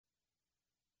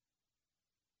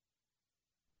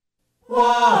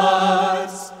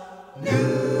What's new?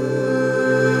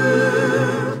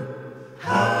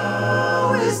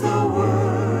 How is the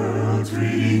world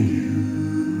treating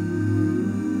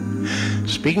you?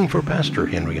 Speaking for Pastor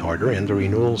Henry Harder and the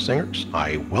Renewal Singers,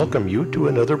 I welcome you to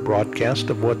another broadcast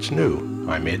of What's New.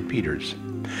 I'm Ed Peters.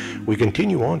 We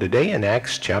continue on today in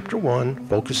Acts chapter 1,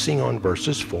 focusing on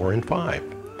verses 4 and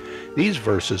 5. These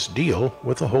verses deal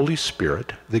with the Holy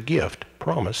Spirit, the gift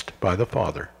promised by the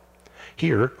Father.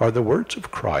 Here are the words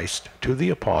of Christ to the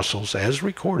apostles as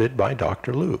recorded by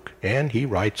Dr. Luke, and he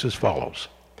writes as follows.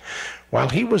 While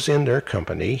he was in their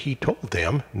company, he told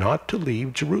them not to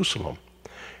leave Jerusalem.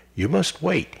 You must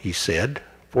wait, he said,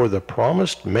 for the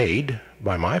promise made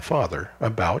by my Father,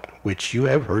 about which you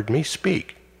have heard me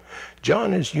speak.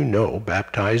 John, as you know,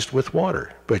 baptized with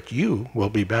water, but you will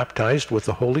be baptized with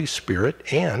the Holy Spirit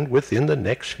and within the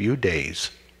next few days.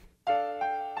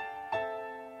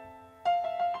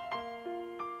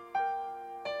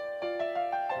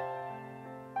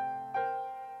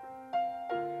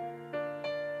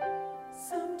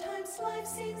 Sometimes life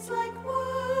seems like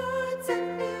words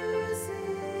and music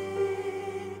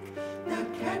that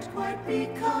can't quite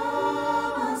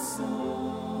become a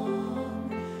song.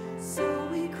 So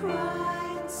we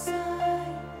cry and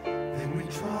sigh, Then we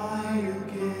try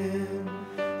again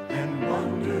and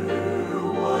wonder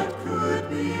what could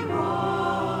be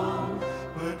wrong.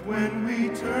 But when we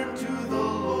turn to the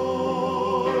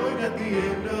Lord at the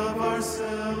end of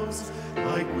ourselves,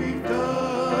 like we've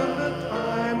done a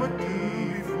time or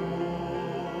two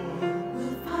before,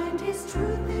 we'll find His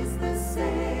truth is the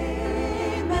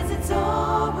same as it's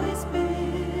always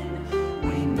been.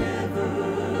 We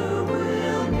never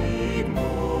will need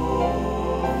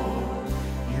more.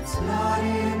 it's not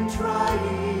in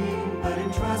trying, but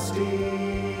in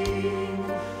trusting,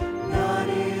 not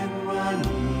in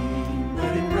running,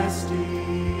 but in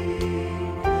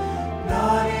resting,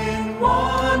 not in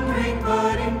wandering,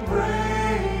 but in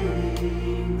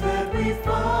praying, that we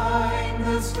find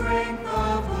the strength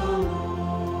of the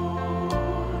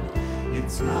Lord.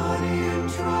 It's not in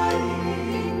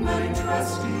trying, but in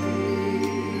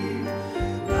trusting,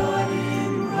 not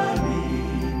in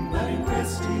running, but in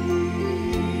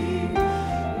resting,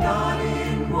 not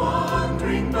in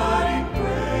wandering, but in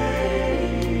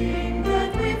praying,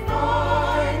 that we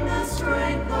find the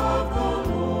strength of the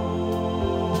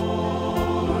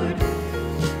Lord.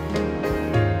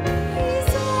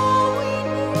 He's all we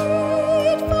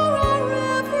need for our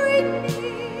every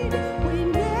need. We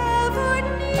never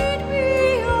need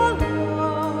be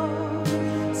alone.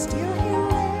 Still He'll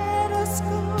let us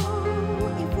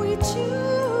go if we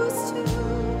choose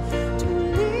to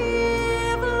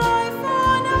live life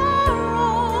on our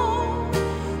own.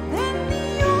 Then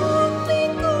the only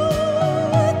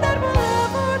good that will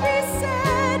ever be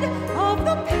said of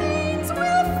the pains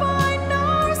we'll find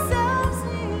ourselves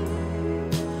in,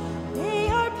 they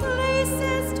are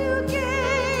places to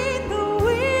gain the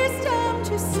wisdom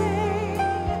to say,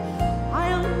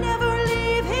 I'll never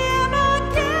leave Him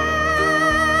again.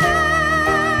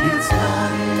 It's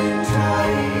not in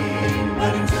trying,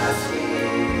 but in trusting,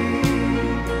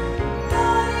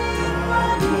 Not in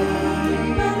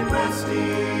running, but in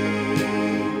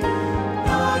resting,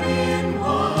 not in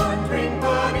wandering,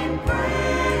 but in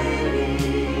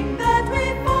praying, that we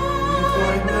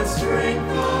find the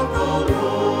strength of the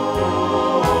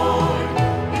Lord.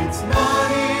 It's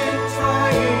not in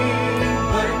trying,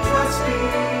 but in trusting,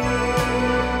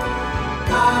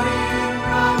 not in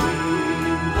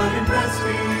running, but in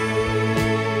resting,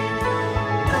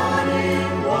 not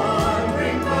in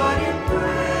wandering, but in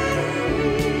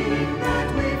praying, that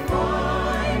we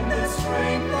find the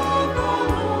strength of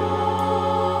the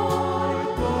Lord,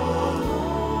 the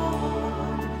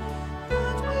Lord.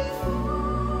 that we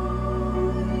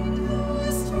find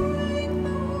the strength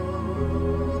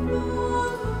of the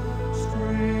Lord.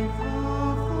 Strength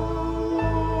of the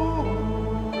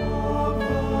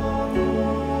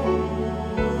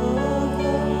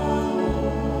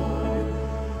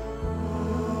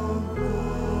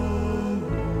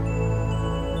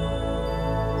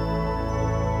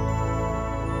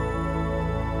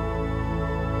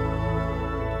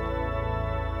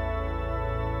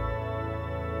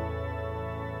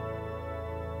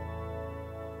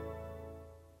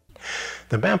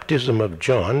The baptism of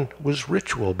John was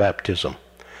ritual baptism.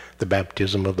 The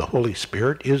baptism of the Holy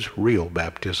Spirit is real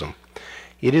baptism.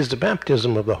 It is the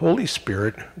baptism of the Holy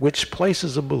Spirit which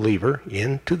places a believer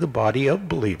into the body of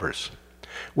believers,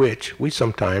 which we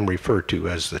sometimes refer to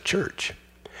as the church.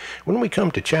 When we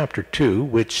come to chapter 2,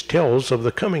 which tells of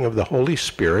the coming of the Holy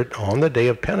Spirit on the day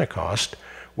of Pentecost,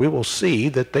 we will see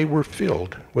that they were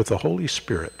filled with the Holy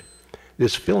Spirit.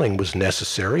 This filling was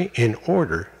necessary in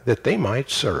order that they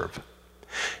might serve.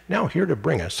 Now here to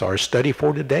bring us our study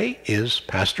for today is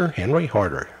Pastor Henry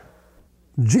Harder.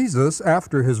 Jesus,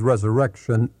 after his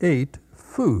resurrection, ate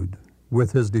food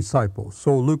with his disciples.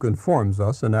 So Luke informs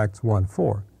us in Acts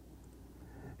 1:4.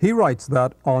 He writes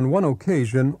that on one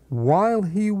occasion, while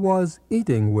he was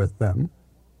eating with them,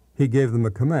 he gave them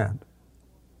a command.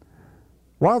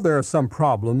 While there are some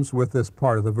problems with this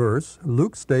part of the verse,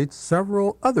 Luke states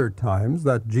several other times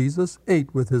that Jesus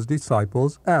ate with his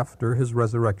disciples after his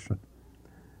resurrection.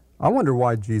 I wonder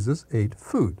why Jesus ate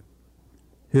food.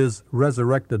 His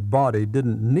resurrected body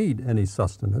didn't need any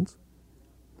sustenance.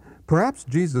 Perhaps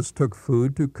Jesus took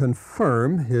food to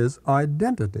confirm his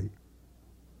identity,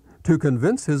 to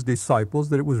convince his disciples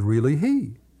that it was really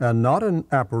he, and not an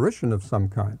apparition of some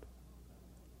kind.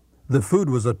 The food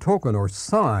was a token or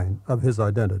sign of his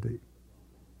identity.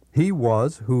 He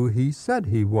was who he said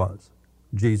he was,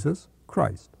 Jesus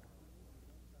Christ.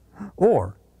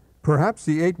 Or perhaps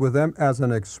he ate with them as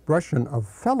an expression of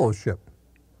fellowship,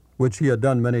 which he had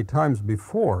done many times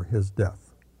before his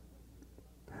death.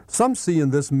 Some see in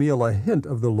this meal a hint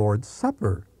of the Lord's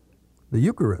Supper, the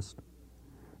Eucharist.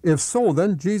 If so,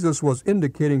 then Jesus was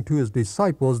indicating to his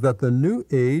disciples that the new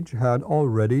age had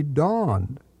already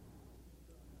dawned.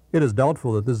 It is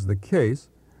doubtful that this is the case,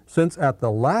 since at the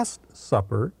Last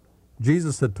Supper,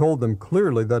 Jesus had told them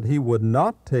clearly that he would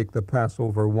not take the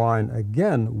Passover wine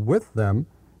again with them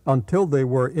until they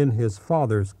were in his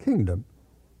Father's kingdom,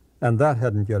 and that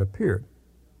hadn't yet appeared.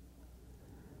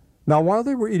 Now, while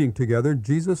they were eating together,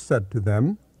 Jesus said to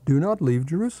them, "Do not leave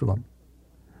Jerusalem,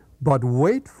 but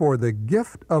wait for the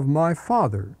gift of my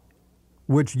Father,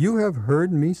 which you have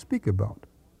heard me speak about.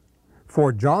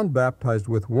 For John baptized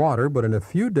with water, but in a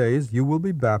few days you will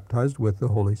be baptized with the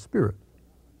Holy Spirit."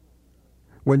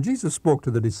 When Jesus spoke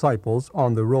to the disciples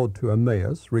on the road to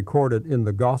Emmaus, recorded in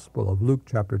the Gospel of Luke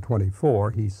chapter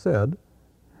 24, he said,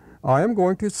 "I am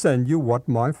going to send you what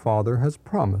my Father has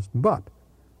promised, but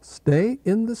stay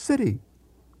in the city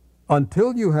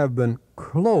until you have been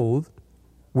clothed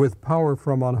with power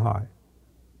from on high."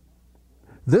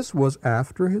 This was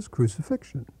after his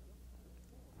crucifixion.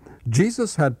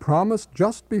 Jesus had promised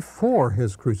just before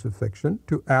his crucifixion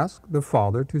to ask the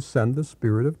Father to send the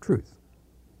Spirit of truth.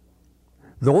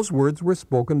 Those words were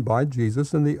spoken by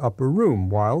Jesus in the upper room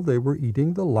while they were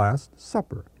eating the Last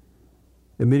Supper.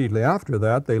 Immediately after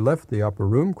that, they left the upper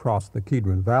room, crossed the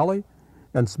Kidron Valley,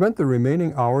 and spent the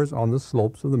remaining hours on the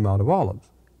slopes of the Mount of Olives.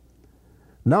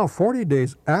 Now, 40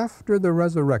 days after the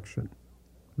resurrection,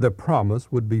 the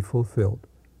promise would be fulfilled.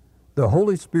 The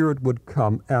Holy Spirit would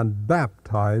come and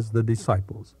baptize the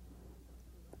disciples.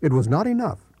 It was not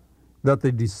enough that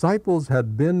the disciples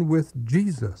had been with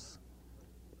Jesus.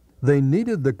 They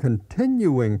needed the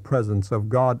continuing presence of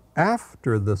God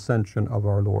after the ascension of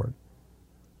our Lord.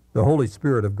 The Holy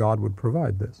Spirit of God would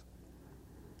provide this.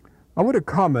 I want to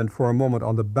comment for a moment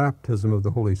on the baptism of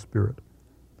the Holy Spirit,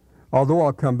 although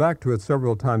I'll come back to it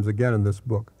several times again in this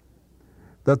book,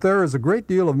 that there is a great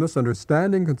deal of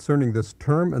misunderstanding concerning this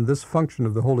term and this function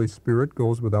of the Holy Spirit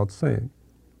goes without saying.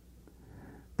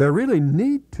 There really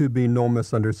need to be no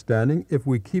misunderstanding if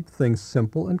we keep things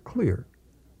simple and clear.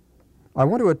 I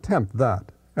want to attempt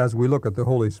that as we look at the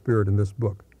Holy Spirit in this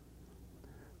book.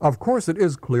 Of course, it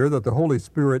is clear that the Holy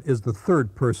Spirit is the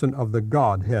third person of the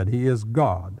Godhead. He is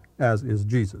God, as is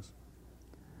Jesus.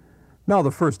 Now, the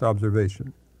first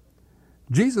observation.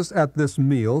 Jesus at this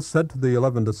meal said to the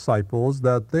 11 disciples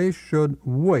that they should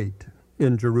wait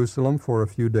in Jerusalem for a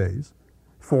few days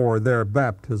for their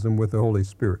baptism with the Holy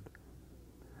Spirit.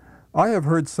 I have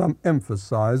heard some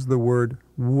emphasize the word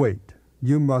wait.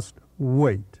 You must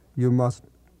wait. You must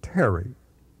tarry.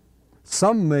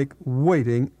 Some make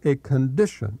waiting a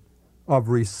condition of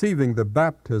receiving the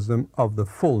baptism of the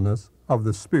fullness of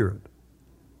the Spirit.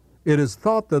 It is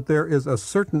thought that there is a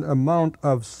certain amount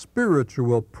of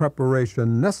spiritual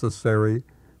preparation necessary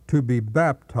to be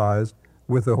baptized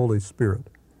with the Holy Spirit.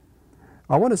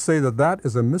 I want to say that that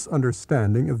is a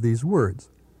misunderstanding of these words.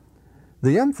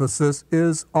 The emphasis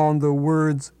is on the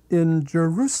words in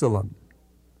Jerusalem.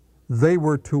 They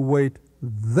were to wait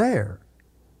there.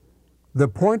 The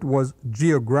point was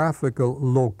geographical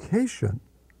location,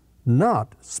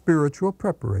 not spiritual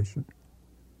preparation.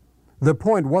 The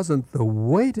point wasn't the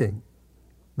waiting.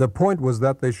 The point was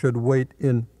that they should wait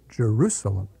in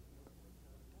Jerusalem.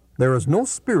 There is no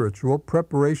spiritual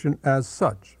preparation as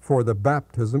such for the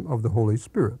baptism of the Holy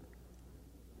Spirit.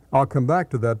 I'll come back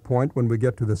to that point when we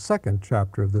get to the second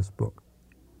chapter of this book.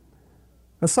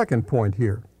 A second point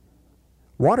here.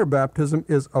 Water baptism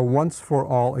is a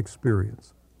once-for-all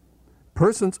experience.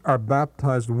 Persons are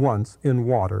baptized once in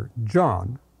water.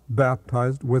 John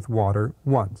baptized with water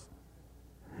once.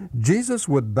 Jesus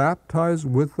would baptize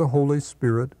with the Holy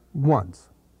Spirit once.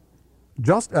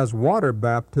 Just as water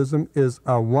baptism is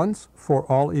a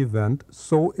once-for-all event,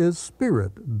 so is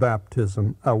Spirit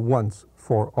baptism a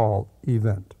once-for-all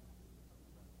event.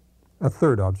 A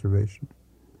third observation.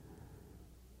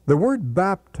 The word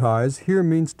baptize here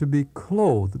means to be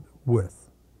clothed with.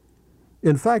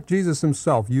 In fact, Jesus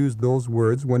himself used those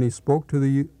words when he spoke to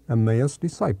the Emmaus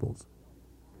disciples.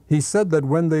 He said that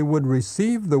when they would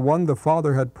receive the one the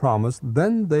Father had promised,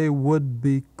 then they would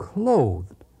be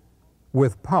clothed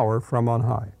with power from on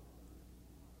high.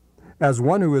 As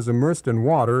one who is immersed in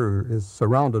water or is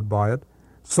surrounded by it,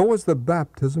 so is the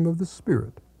baptism of the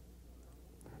Spirit.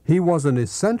 He was an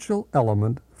essential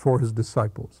element for his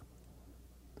disciples.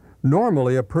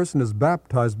 Normally, a person is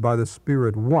baptized by the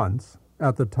Spirit once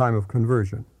at the time of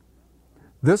conversion.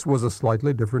 This was a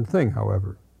slightly different thing,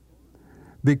 however.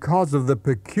 Because of the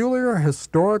peculiar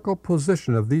historical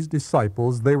position of these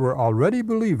disciples, they were already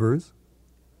believers,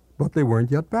 but they weren't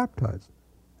yet baptized.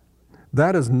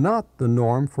 That is not the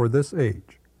norm for this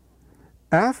age.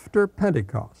 After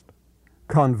Pentecost,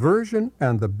 conversion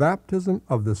and the baptism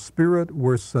of the Spirit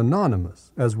were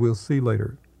synonymous, as we'll see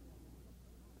later.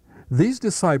 These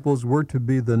disciples were to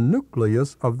be the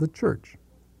nucleus of the church,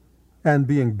 and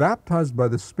being baptized by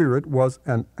the Spirit was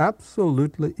an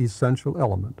absolutely essential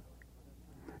element.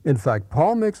 In fact,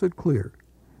 Paul makes it clear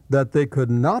that they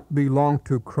could not belong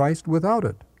to Christ without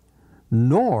it,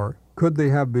 nor could they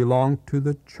have belonged to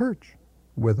the church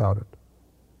without it.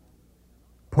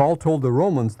 Paul told the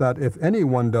Romans that if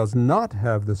anyone does not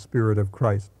have the Spirit of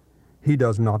Christ, he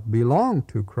does not belong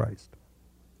to Christ.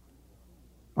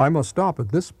 I must stop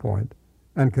at this point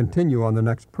and continue on the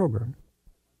next program.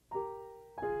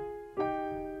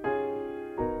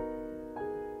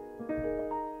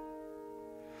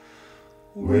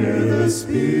 Where the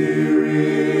Spirit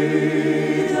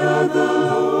of the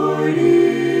Lord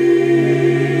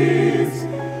is,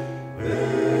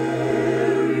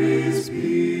 there is peace.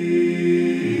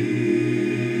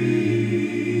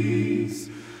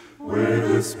 Where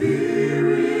the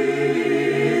Spirit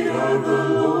of the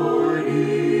Lord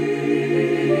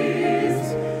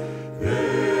is,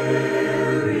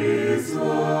 there is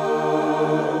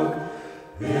love,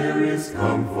 there is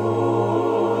comfort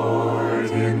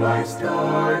in life's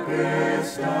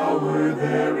darkest hour.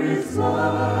 There is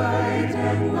light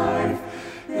and life,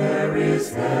 there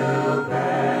is help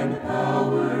and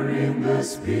power in the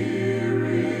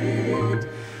Spirit,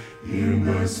 in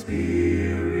the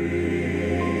Spirit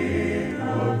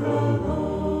of the Lord.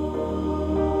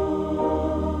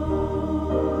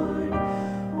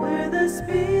 Where the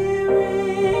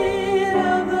Spirit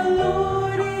of the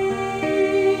Lord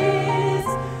is,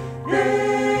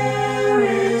 there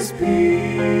is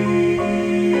peace.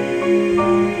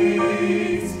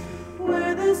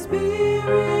 Where the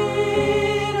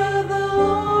Spirit of the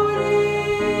Lord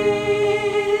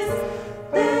is,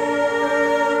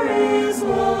 there is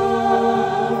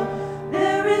love,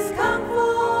 there is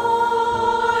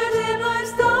comfort in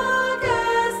life's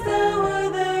darkest hour.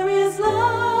 There is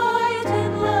light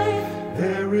and life.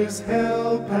 There is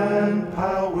help and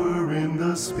power in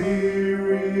the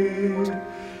Spirit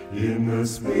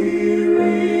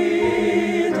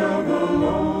of the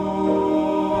Lord.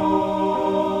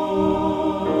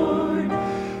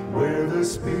 Where the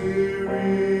Spirit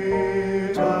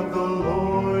of the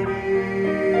Lord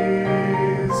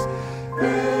is,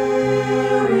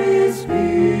 there is peace.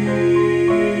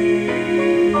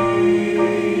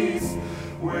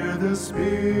 Where the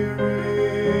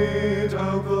Spirit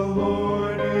of the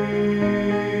Lord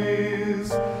is,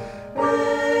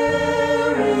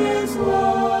 there is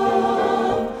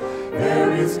love,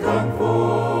 there is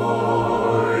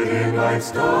comfort in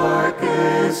life's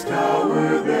darkest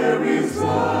hour. There is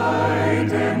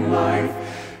light and life,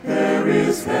 there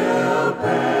is help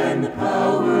and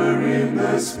power in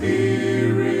the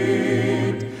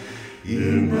Spirit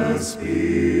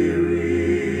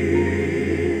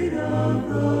of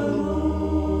the Lord.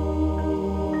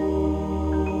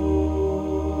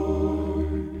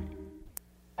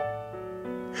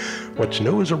 What's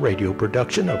New is a radio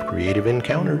production of Creative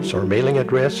Encounters. Our mailing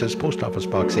address is Post Office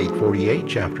Box 848,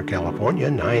 Shafter,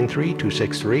 California,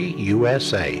 93263,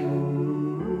 USA.